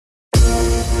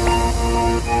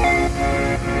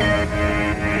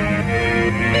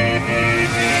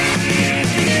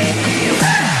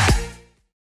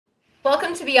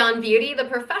Beyond Beauty, the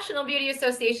Professional Beauty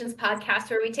Association's podcast,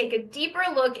 where we take a deeper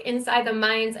look inside the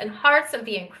minds and hearts of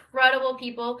the incredible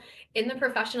people in the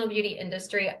professional beauty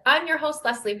industry. I'm your host,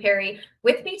 Leslie Perry.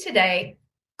 With me today,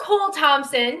 Cole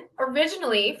Thompson,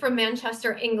 originally from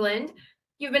Manchester, England.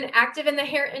 You've been active in the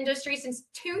hair industry since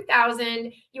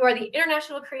 2000. You are the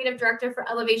International Creative Director for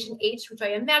Elevation H, which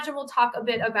I imagine we'll talk a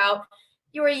bit about.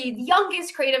 You are the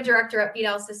youngest creative director at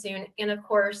Vidal Sassoon. And of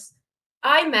course,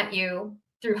 I met you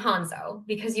through Hanzo,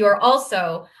 because you are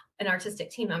also an artistic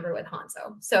team member with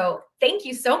Hanzo. So thank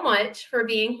you so much for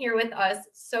being here with us.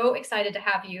 So excited to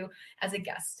have you as a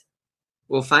guest.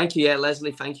 Well, thank you. Yeah,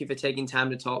 Leslie, thank you for taking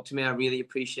time to talk to me. I really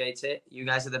appreciate it. You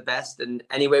guys are the best. And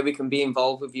any way we can be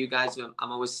involved with you guys, I'm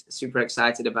always super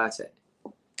excited about it.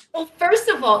 Well, first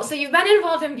of all, so you've been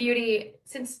involved in beauty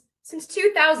since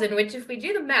 2000, which if we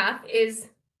do the math is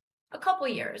a couple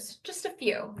years, just a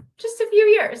few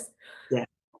years. Yeah.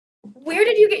 Where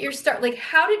did you get your start? Like,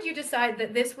 how did you decide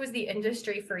that this was the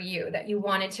industry for you, that you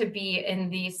wanted to be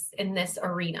in this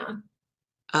arena?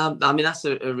 I mean, that's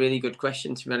a really good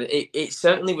question, to be honest. It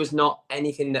certainly was not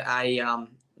anything that I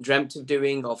dreamt of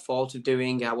doing or thought of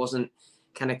doing. I wasn't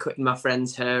kind of cutting my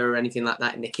friend's hair or anything like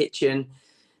that in the kitchen.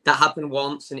 That happened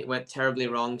once and it went terribly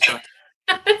wrong. So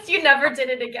you never did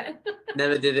it again.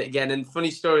 Never did it again. And funny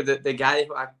story, that the guy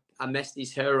who I messed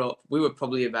his hair up, we were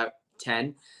probably about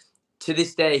 10. To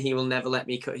this day, he will never let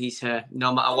me cut his hair,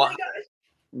 no matter what.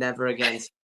 Never again.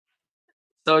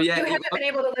 So yeah, you haven't been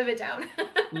able to live it down.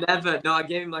 Never. No, I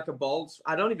gave him like a bald.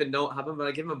 I don't even know what happened, but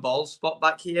I gave him a bald spot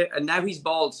back here, and now he's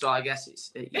bald. So I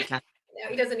guess you can't. No,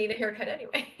 he doesn't need a haircut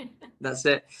anyway. That's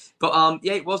it. But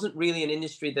yeah, it wasn't really an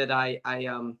industry that I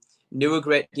knew a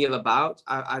great deal about.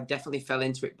 I definitely fell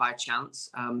into it by chance.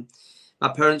 My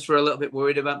parents were a little bit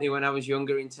worried about me when I was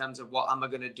younger in terms of what am I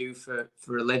going to do for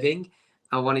a living.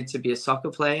 I wanted to be a soccer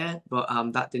player, but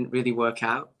that didn't really work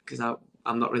out because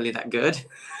I'm not really that good.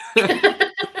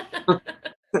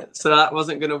 So that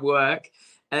wasn't going to work.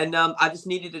 And I just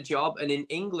needed a job. And in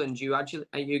England, you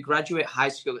graduate high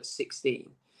school at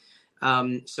 16.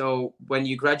 So when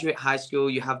you graduate high school,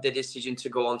 you have the decision to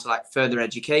go on to like further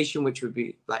education, which would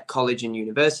be like college and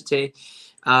university,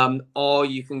 or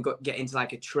you can get into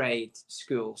like a trade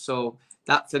school. So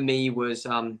that for me was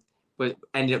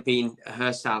ended up being a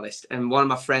hairstylist. And one of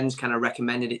my friends kind of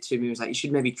recommended it to me. He was like, you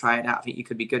should maybe try it out. I think you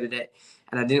could be good at it.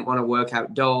 And I didn't want to work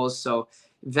outdoors. So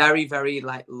very, very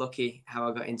like lucky how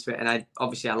I got into it. And I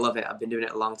love it. I've been doing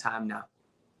it a long time now.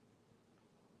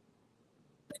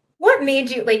 What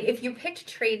made you, like, if you picked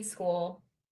trade school,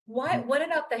 what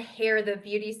about the hair, the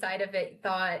beauty side of it,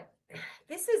 thought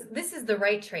this is the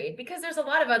right trade? Because there's a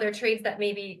lot of other trades that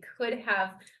maybe could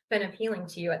have been appealing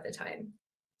to you at the time.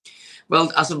 Well,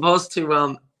 I suppose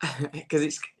to because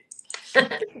it's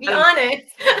be honest.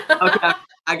 Okay,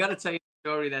 I got to tell you a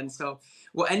story then. So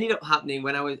what ended up happening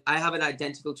when I have an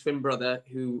identical twin brother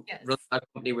who runs our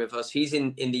company with us. He's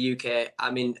in the UK.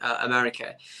 I'm in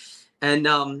America,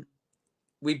 and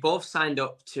we both signed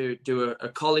up to do a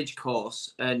college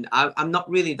course. And I'm not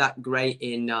really that great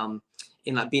in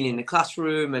like being in the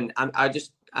classroom, and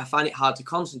I find it hard to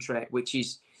concentrate, which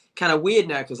is kind of weird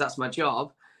now because that's my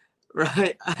job.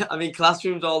 Right. I mean,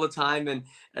 classrooms all the time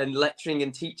and lecturing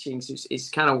and teaching. So it's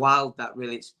kind of wild that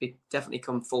really it's definitely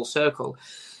come full circle.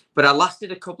 But I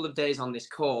lasted a couple of days on this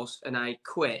course and I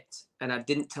quit, and I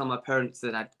didn't tell my parents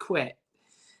that I'd quit.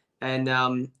 And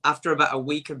after about a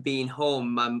week of being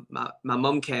home, my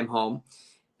mum came home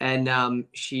and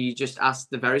she just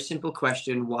asked the very simple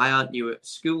question, why aren't you at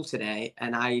school today?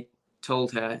 And I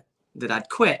told her that I'd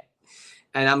quit.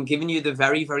 And I'm giving you the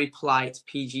very, very polite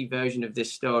PG version of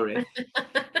this story.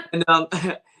 And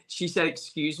she said,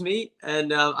 excuse me.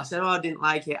 And I said, oh, I didn't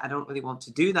like it. I don't really want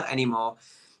to do that anymore.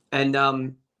 And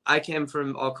I come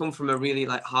from a really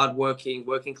like hardworking,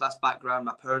 working class background.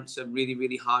 My parents are really,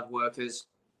 really hard workers.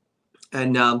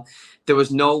 And there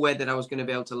was no way that I was going to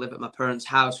be able to live at my parents'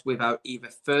 house without either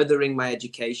furthering my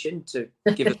education to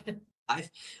give us life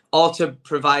or to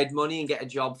provide money and get a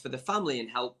job for the family and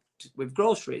help with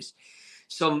groceries.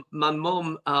 So my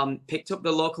mum picked up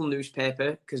the local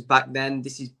newspaper, because back then,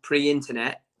 this is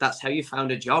pre-internet. That's how you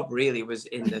found a job, really, was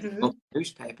in the local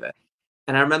newspaper.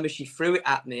 And I remember she threw it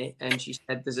at me and she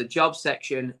said, there's a job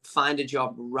section, find a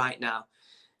job right now.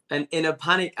 And in a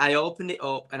panic, I opened it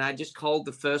up and I just called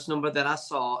the first number that I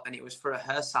saw, and it was for a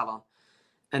hair salon.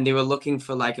 And they were looking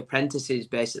for like apprentices,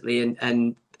 basically.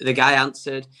 And the guy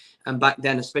answered. And back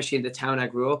then, especially in the town I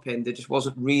grew up in, there just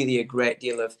wasn't really a great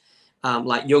deal of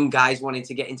like young guys wanting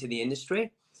to get into the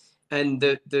industry. And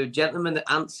the gentleman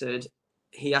that answered,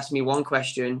 he asked me one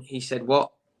question. He said,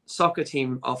 what soccer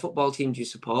team or football team do you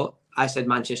support? I said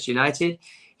Manchester United.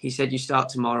 He said, you start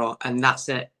tomorrow. And that's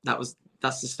it. That's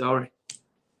the story.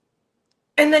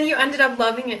 And then you ended up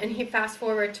loving it, and he fast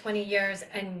forward 20 years,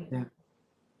 and Yeah.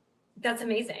 that's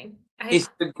amazing. It's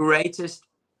the greatest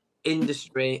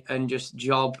industry and just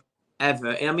job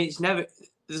ever. I mean,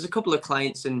 there's a couple of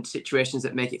clients and situations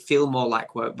that make it feel more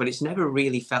like work, but it's never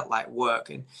really felt like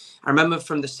work. And I remember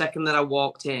from the second that I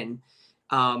walked in,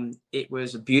 it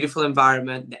was a beautiful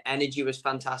environment. The energy was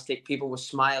fantastic. People were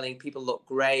smiling. People looked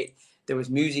great. There was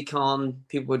music on.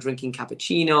 People were drinking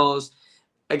cappuccinos.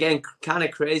 Again, kind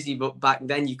of crazy, but back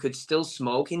then you could still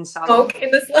smoke in salons. Smoke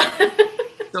in this.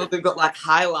 So they've got like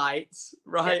highlights,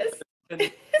 right? Yes. And,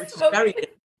 which is very.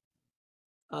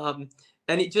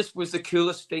 And it just was the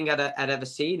coolest thing I'd ever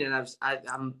seen. And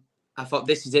I thought,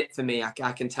 this is it for me. I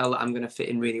can tell that I'm going to fit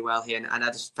in really well here. And I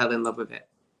just fell in love with it.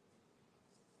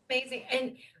 Amazing.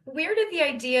 And where did the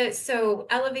idea, so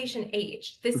Elevation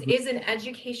H, this is an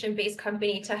education-based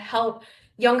company to help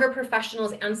younger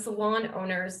professionals and salon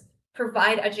owners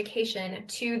provide education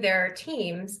to their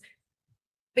teams.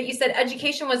 But you said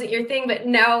education wasn't your thing, but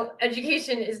now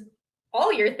education is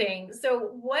all your thing. So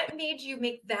what made you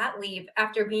make that leap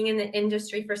after being in the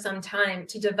industry for some time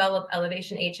to develop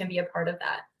Elevation H and be a part of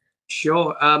that?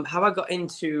 Sure. How I got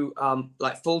into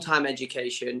like full-time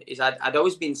education is I'd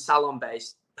always been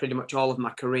salon-based pretty much all of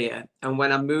my career. And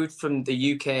when I moved from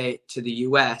the UK to the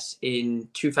US in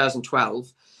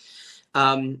 2012,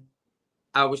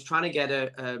 I was trying to get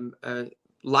a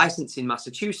license in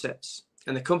Massachusetts.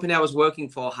 And the company I was working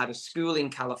for had a school in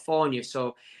California.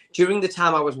 So during the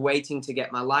time I was waiting to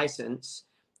get my license,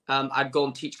 I'd go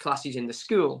and teach classes in the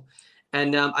school.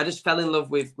 And I just fell in love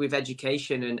with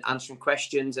education and answering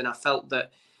questions. And I felt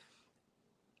that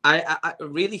I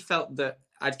really felt that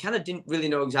I kind of didn't really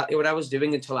know exactly what I was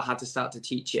doing until I had to start to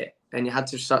teach it. And you had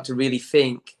to start to really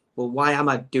think, well, why am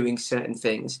I doing certain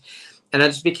things? And I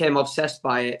just became obsessed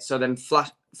by it. So then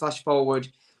flash forward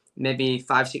maybe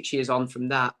 5-6 years on from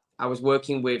that, I was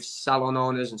working with salon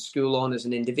owners and school owners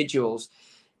and individuals,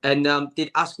 and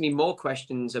they'd ask me more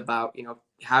questions about,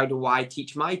 how do I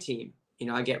teach my team?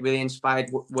 I get really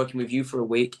inspired working with you for a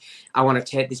week. I want to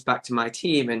take this back to my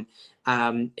team.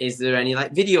 And is there any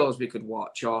like videos we could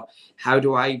watch, or how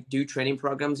do I do training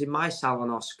programs in my salon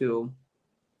or school?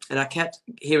 And I kept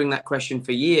hearing that question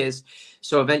for years.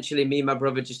 So eventually me and my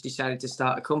brother just decided to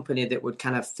start a company that would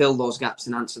kind of fill those gaps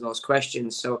and answer those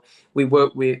questions. So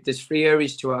there's 3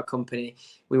 areas to our company.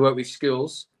 We work with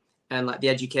schools and like the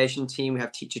education team. We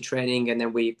have teacher training, and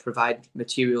then we provide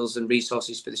materials and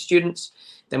resources for the students.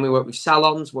 Then we work with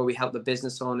salons, where we help the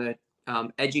business owner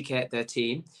educate their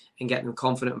team and get them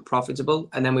confident and profitable.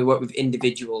 And then we work with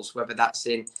individuals, whether that's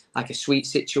in like a suite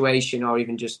situation or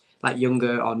even just like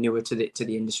younger or newer to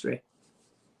the industry.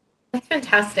 That's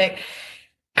fantastic.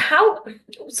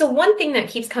 So one thing that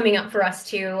keeps coming up for us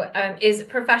too is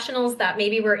professionals that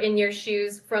maybe were in your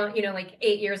shoes from, like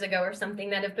 8 years ago or something,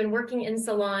 that have been working in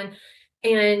salon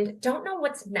and don't know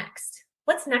what's next.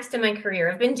 What's next in my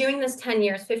career? I've been doing this 10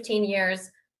 years, 15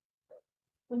 years.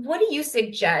 What do you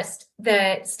suggest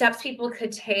that steps people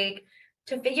could take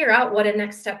to figure out what a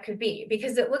next step could be?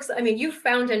 Because it looks, you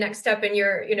found a next step and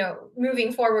you're,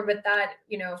 moving forward with that,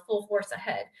 full force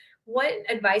ahead. What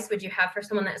advice would you have for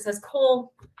someone that says,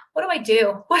 Cole, what do I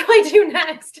do? What do I do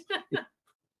next?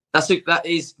 That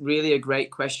is really a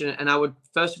great question. And I would,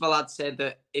 first of all, I'd say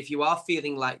that if you are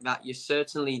feeling like that, you're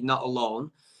certainly not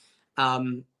alone.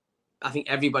 I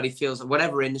think everybody feels,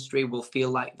 whatever industry will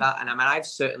feel like that. And I've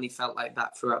certainly felt like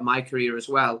that throughout my career as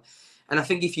well. And I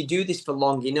think if you do this for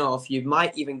long enough, you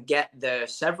might even get there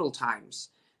several times,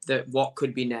 that what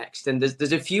could be next. And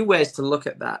there's a few ways to look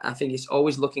at that. I think it's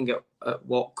always looking at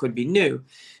what could be new.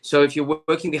 So if you're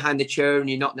working behind the chair and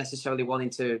you're not necessarily wanting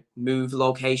to move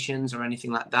locations or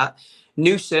anything like that,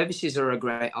 new services are a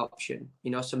great option.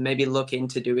 So maybe look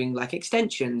into doing like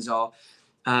extensions or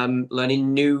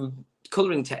learning new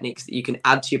coloring techniques that you can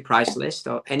add to your price list,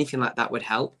 or anything like that would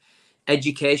help.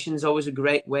 Education is always a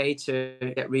great way to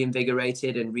get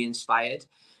reinvigorated and re-inspired,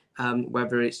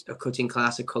 whether it's a cutting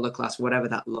class, a color class, whatever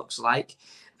that looks like.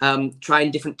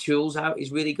 Trying different tools out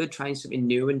is really good, trying something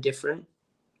new and different.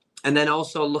 And then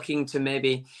also looking to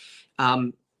maybe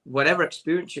whatever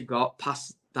experience you've got,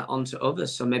 pass that on to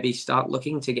others. So maybe start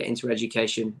looking to get into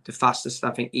education. The fastest,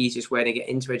 I think, easiest way to get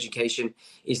into education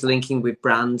is linking with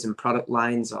brands and product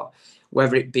lines, or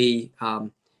whether it be,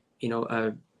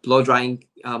 a blow drying,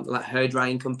 like hair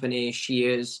drying company,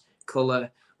 shears,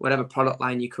 color, whatever product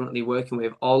line you're currently working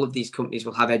with. All of these companies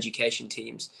will have education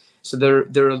teams. So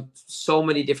there are so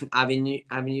many different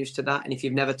avenues to that. And if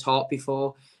you've never taught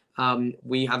before,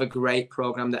 We have a great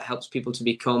program that helps people to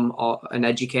become an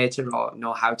educator or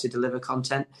know how to deliver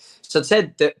content. So I'd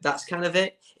say that's kind of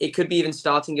it. It could be even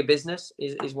starting a business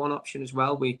is one option as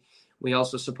well. We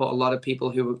also support a lot of people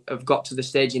who have got to the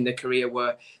stage in their career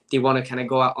where they want to kind of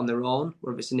go out on their own,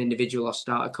 whether it's an individual or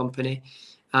start a company.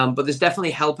 But there's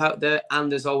definitely help out there,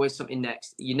 and there's always something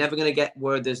next. You're never going to get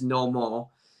where there's no more.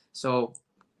 So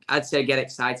I'd say get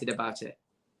excited about it.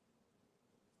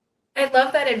 I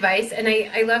love that advice. And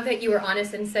I love that you were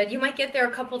honest and said you might get there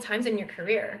a couple times in your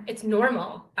career. It's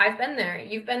normal. I've been there.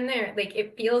 You've been there. Like,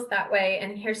 it feels that way.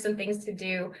 And here's some things to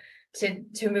do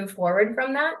to move forward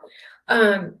from that.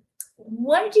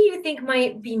 What do you think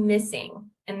might be missing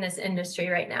in this industry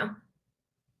right now?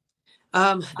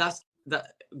 That's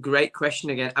great question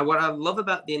again. What I love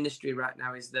about the industry right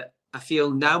now is that I feel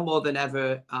now more than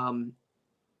ever,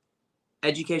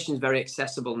 education is very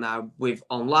accessible now with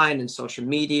online and social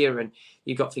media, and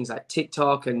you've got things like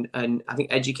TikTok, and I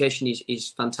think education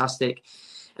is fantastic,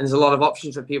 and there's a lot of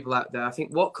options for people out there. I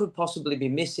think what could possibly be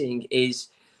missing is,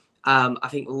 I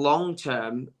think long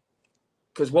term,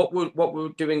 because what we're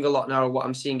doing a lot now, or what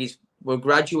I'm seeing is we're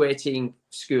graduating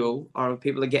school, or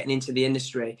people are getting into the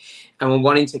industry, and we're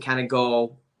wanting to kind of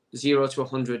go 0 to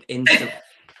 100 instantly,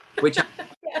 which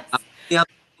yes.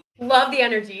 Love the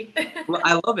energy.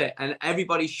 I love it, and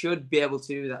everybody should be able to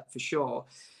do that for sure.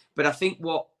 But I think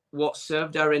what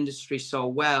served our industry so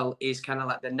well is kind of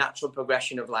like the natural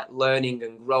progression of like learning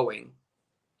and growing.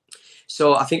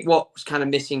 So I think what's kind of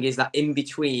missing is that in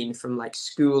between from like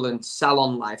school and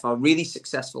salon life, or really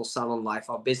successful salon life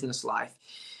or business life.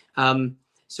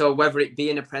 So whether it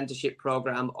be an apprenticeship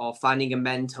program or finding a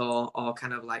mentor, or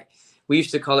kind of like, we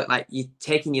used to call it like you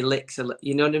taking your licks,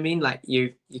 you know what I mean? Like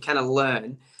you kind of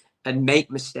learn and make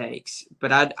mistakes.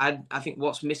 But I think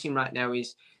what's missing right now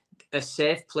is a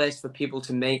safe place for people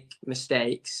to make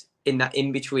mistakes in that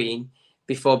in between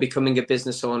before becoming a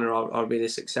business owner or really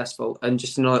successful, and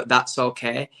just to know that that's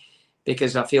okay.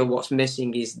 Because I feel what's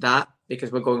missing is that,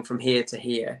 because we're going from here to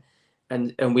here,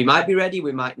 and we might be ready,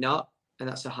 we might not, and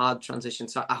that's a hard transition.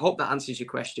 So I hope that answers your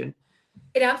question.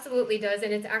 It absolutely does.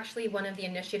 And it's actually one of the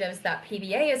initiatives that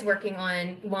PBA is working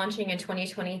on launching in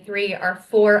 2023 are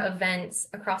 4 events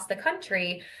across the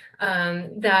country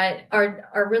that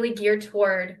are really geared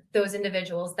toward those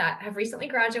individuals that have recently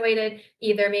graduated.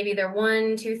 Either maybe they're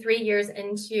 1, 2, 3 years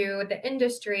into the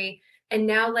industry, and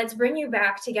now let's bring you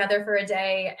back together for a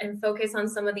day and focus on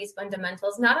some of these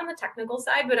fundamentals, not on the technical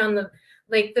side, but on the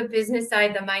business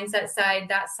side, the mindset side,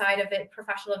 that side of it,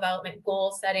 professional development,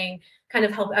 goal setting, kind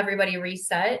of help everybody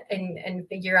reset and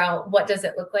figure out what does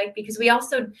it look like. Because we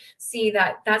also see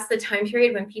that that's the time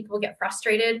period when people get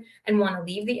frustrated and want to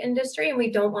leave the industry, and we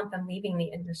don't want them leaving the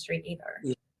industry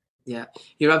either. Yeah,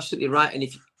 you're absolutely right. And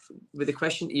with the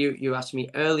question you asked me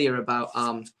earlier about,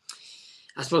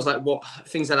 I suppose like what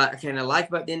things that I kind of like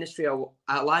about the industry, or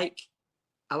I like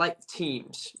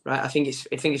teams, right? I think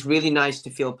it's really nice to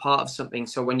feel part of something.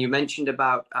 So when you mentioned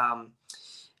about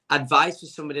advice for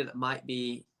somebody that might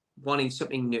be wanting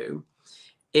something new,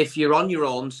 if you're on your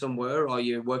own somewhere, or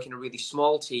you're working a really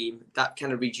small team, that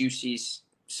kind of reduces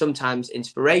sometimes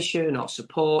inspiration or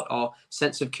support or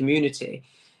sense of community.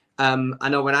 I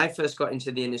know when I first got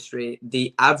into the industry,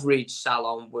 the average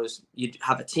salon was you'd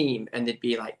have a team and there'd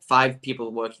be like 5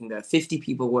 people working there, 50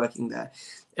 people working there.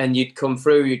 And you'd come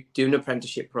through, you'd do an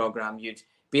apprenticeship program, you'd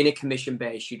be in a commission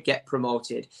base, you'd get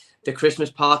promoted. The Christmas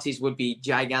parties would be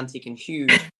gigantic and huge,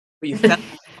 but you felt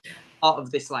part of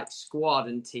this like squad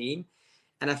and team.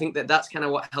 And I think that's kind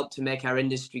of what helped to make our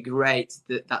industry great,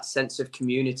 that sense of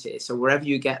community. So wherever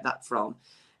you get that from,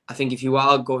 I think if you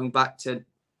are going back to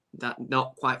that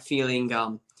not quite feeling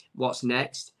what's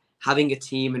next, having a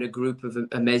team and a group of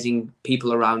amazing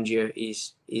people around you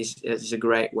is a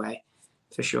great way,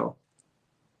 for sure.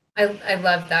 I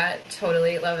love that.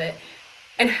 Totally love it.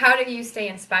 And how do you stay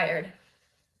inspired?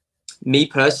 Me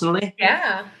personally?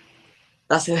 Yeah.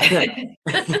 That's it.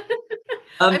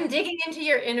 I'm digging into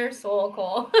your inner soul,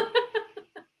 Cole.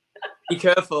 Be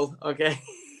careful, okay?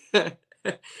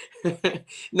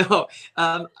 No,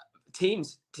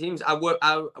 teams. I work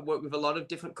with a lot of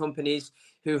different companies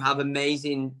who have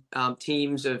amazing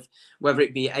teams of, whether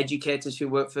it be educators who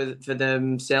work for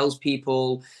them,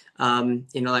 salespeople,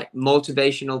 like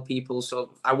motivational people.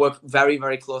 So I work very,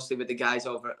 very closely with the guys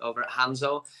over at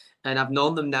Hanzo, and I've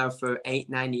known them now for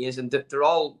 8-9 years, and they're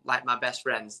all like my best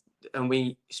friends, and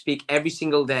we speak every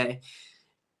single day.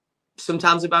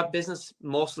 Sometimes about business,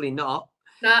 mostly not.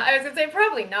 I was gonna say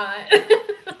probably not.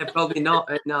 Probably not.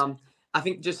 And I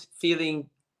think just feeling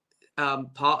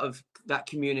part of that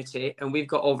community, and we've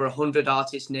got over 100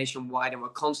 artists nationwide, and we're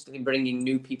constantly bringing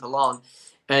new people on,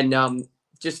 and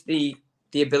just the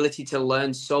ability to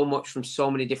learn so much from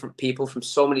so many different people, from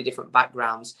so many different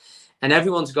backgrounds. And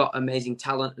everyone's got amazing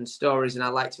talent and stories, and I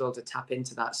like to be able to tap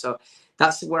into that. So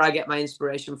that's where I get my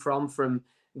inspiration from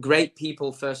great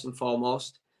people first and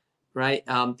foremost, right?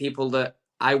 People that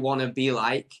I want to be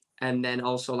like, and then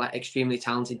also like extremely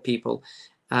talented people.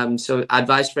 So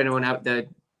advice for anyone out there: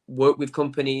 work with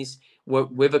companies, work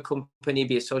with a company,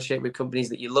 be associated with companies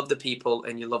that you love the people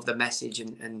and you love the message,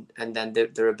 and then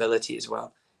their ability as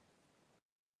well.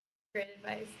 Great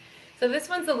advice. So this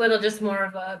one's a little just more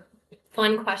of a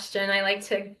fun question I like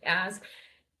to ask.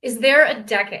 Is there a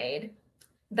decade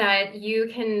that you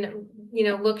can,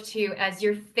 look to as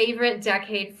your favorite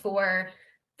decade for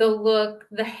the look,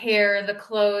 the hair, the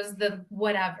clothes, the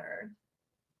whatever?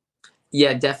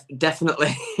 Yeah,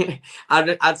 definitely.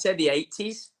 I'd say the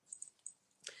 80s.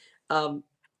 Can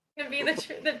be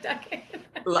the decade.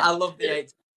 I love the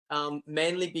 80s,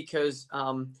 mainly because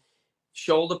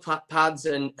shoulder pads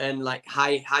and like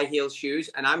high heel shoes,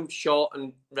 and I'm short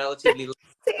and relatively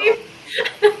Same.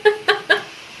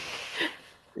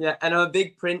 Yeah, and I'm a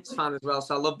big Prince fan as well,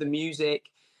 so I love the music,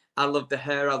 I love the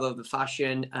hair, I love the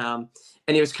fashion, and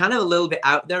it was kind of a little bit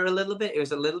out there, a little bit. It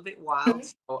was a little bit wild.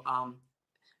 So,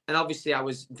 and obviously, I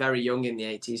was very young in the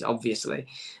 80s, obviously,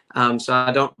 so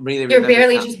I don't really You're remember.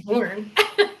 barely just born.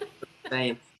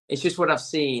 It's just what I've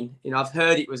seen. I've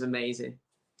heard it was amazing.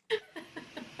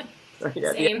 So,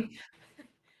 yeah, same. Yeah.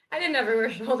 I didn't ever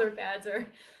wear shoulder pads or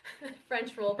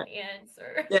French roll pants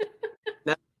or. Yeah.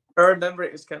 No, I remember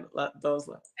it was kind of like those.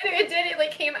 It did. It like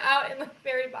came out and looked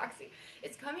very boxy.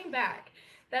 It's coming back.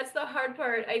 That's the hard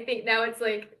part. I think now it's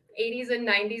like 80s and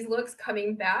 90s looks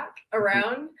coming back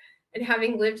around, and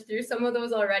having lived through some of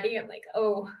those already, I'm like,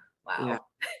 oh wow. Yeah.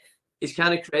 It's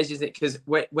kind of crazy, isn't it? Because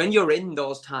when you're in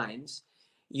those times,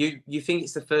 you think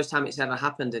it's the first time it's ever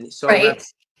happened, and it's so right.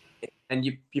 And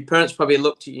your parents probably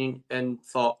looked at you and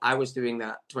thought, I was doing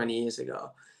that 20 years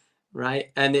ago,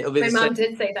 right? And it'll be my mom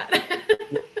did say that.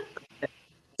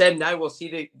 Then now we'll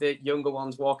see the younger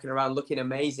ones walking around looking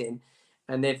amazing,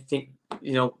 and they think,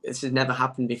 this has never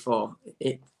happened before.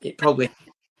 It probably,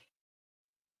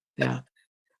 yeah.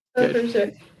 Oh, for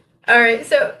sure. All right.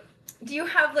 So, do you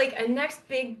have like a next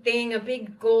big thing, a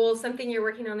big goal, something you're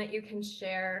working on that you can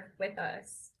share with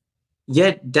us?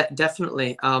 Yeah,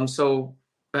 definitely. So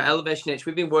at Elevation H,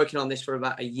 we've been working on this for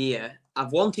about a year.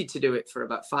 I've wanted to do it for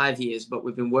about 5 years, but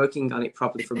we've been working on it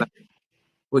properly for about,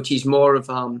 which is more of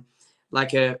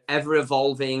like a ever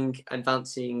evolving,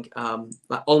 advancing,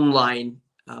 like online,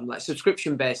 like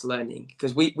subscription based learning.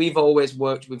 Because we've always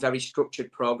worked with very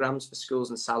structured programs for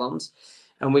schools and salons,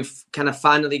 and we've kind of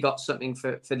finally got something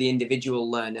for the individual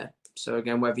learner. So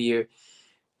again, whether you're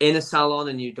in a salon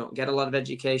and you don't get a lot of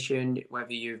education,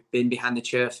 whether you've been behind the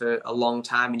chair for a long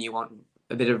time and you want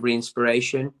a bit of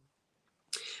re-inspiration,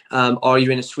 or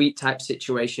you're in a suite type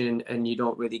situation and you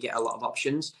don't really get a lot of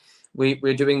options,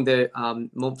 we're doing the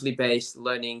monthly based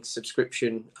learning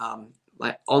subscription,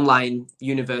 like online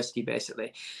university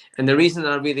basically. And the reason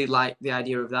that I really like the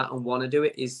idea of that and want to do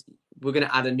it is we're going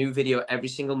to add a new video every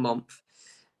single month.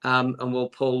 And we'll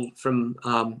pull from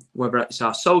whether it's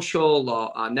our social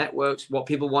or our networks, what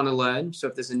people want to learn. So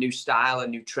if there's a new style, a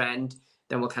new trend,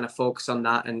 then we'll kind of focus on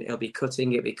that, and it'll be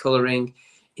cutting, it'll be coloring,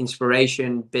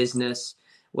 inspiration, business.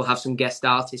 We'll have some guest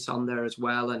artists on there as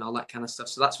well, and all that kind of stuff.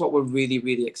 So that's what we're really,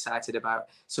 really excited about.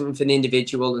 Something for the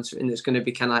individual, and something that's going to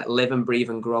be kind of like live and breathe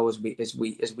and grow as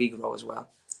we grow as well.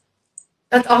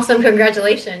 That's awesome!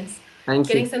 Congratulations. Thank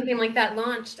you. Getting something like that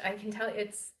launched, I can tell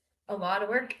it's a lot of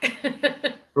work.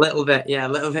 A little bit, yeah, a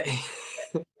little bit.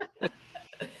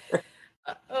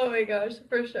 Oh my gosh,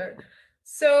 for sure.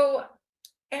 So,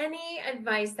 any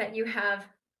advice that you have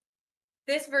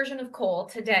this version of Cole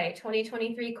today,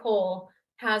 2023 Cole,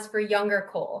 has for younger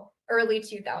Cole, early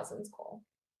 2000s Cole?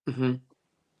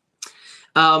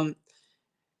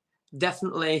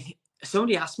 Definitely.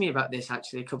 Somebody asked me about this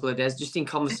actually a couple of days, just in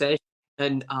conversation,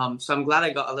 and so I'm glad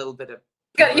I got a little bit of.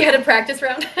 You had a practice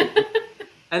round.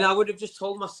 And I would have just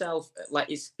told myself, like,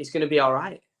 it's going to be all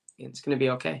right. It's going to be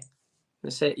okay.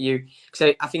 That's it.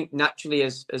 So I think naturally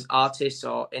as artists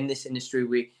or in this industry,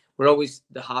 we're always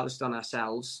the hardest on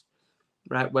ourselves,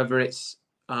 right? Whether it's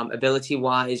ability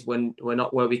wise, when we're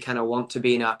not where we kind of want to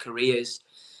be in our careers.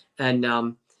 And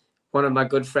one of my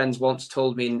good friends once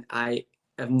told me, and I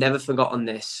have never forgotten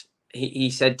this. He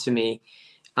said to me,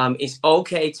 it's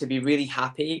okay to be really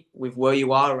happy with where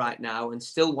you are right now and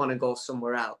still want to go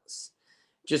somewhere else.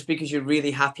 Just because you're really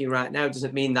happy right now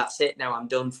doesn't mean that's it. Now I'm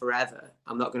done forever.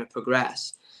 I'm not going to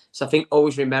progress. So I think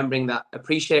always remembering that,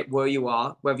 appreciate where you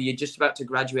are, whether you're just about to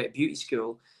graduate beauty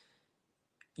school,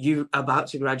 you're about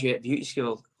to graduate beauty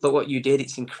school. look what you did.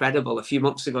 It's incredible. A few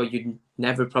months ago, you'd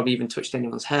never probably even touched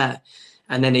anyone's hair.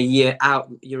 And then a year out,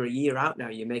 you're a year out now,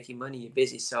 you're making money, you're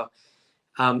busy. So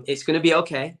it's going to be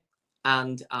okay.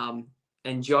 And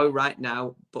enjoy right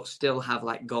now, but still have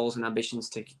like goals and ambitions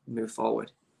to move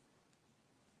forward.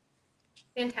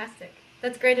 Fantastic.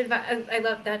 That's great advice. I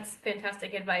love that's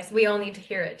fantastic advice. We all need to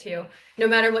hear it too. No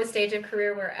matter what stage of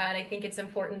career we're at, I think it's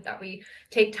important that we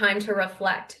take time to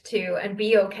reflect too and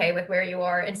be okay with where you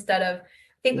are instead of,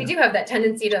 I think we do have that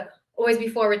tendency to always be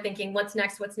forward thinking, what's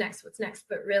next, what's next, what's next,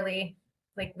 but really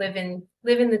like live in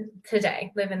the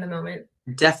today, live in the moment.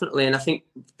 Definitely. And I think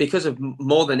because of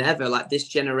more than ever, like this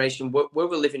generation, where we're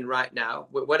living right now,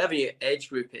 whatever your age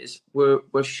group is,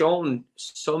 we're shown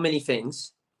so many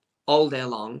things all day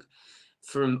long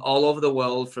from all over the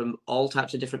world, from all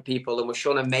types of different people. And we're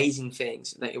shown amazing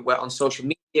things that we're on social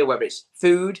media, whether it's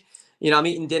food. You know, I'm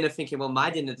eating dinner thinking, well, my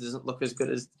dinner doesn't look as good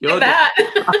as your dinner.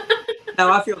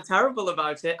 Now I feel terrible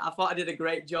about it. I thought I did a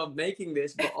great job making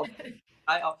this, but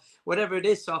whatever it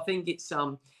is. So I think it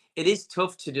is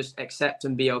tough to just accept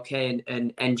and be okay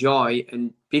and enjoy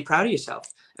and be proud of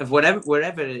yourself of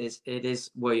wherever it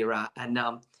is where you're at. And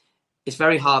it's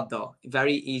very hard though.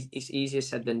 Very easy. It's easier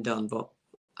said than done, but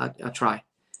I try.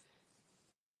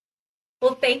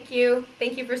 Well, thank you.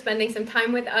 Thank you for spending some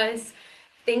time with us.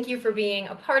 Thank you for being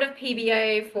a part of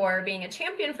PBA, for being a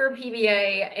champion for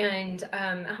PBA, and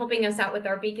helping us out with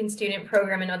our Beacon Student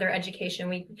Program and other education.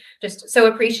 We just so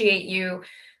appreciate you,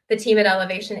 the team at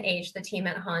Elevation H, the team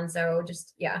at Hanzo.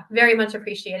 Just, yeah, very much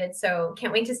appreciated. So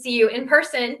can't wait to see you in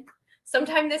person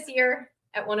sometime this year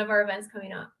at one of our events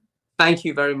coming up. Thank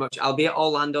you very much. I'll be at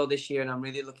Orlando this year, and I'm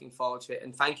really looking forward to it.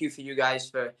 And thank you for you guys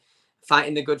for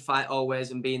fighting the good fight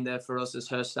always and being there for us as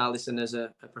hairstylists and as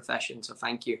a profession. So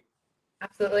thank you.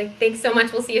 Absolutely. Thanks so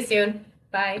much. We'll see you soon.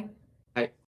 Bye.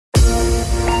 Bye.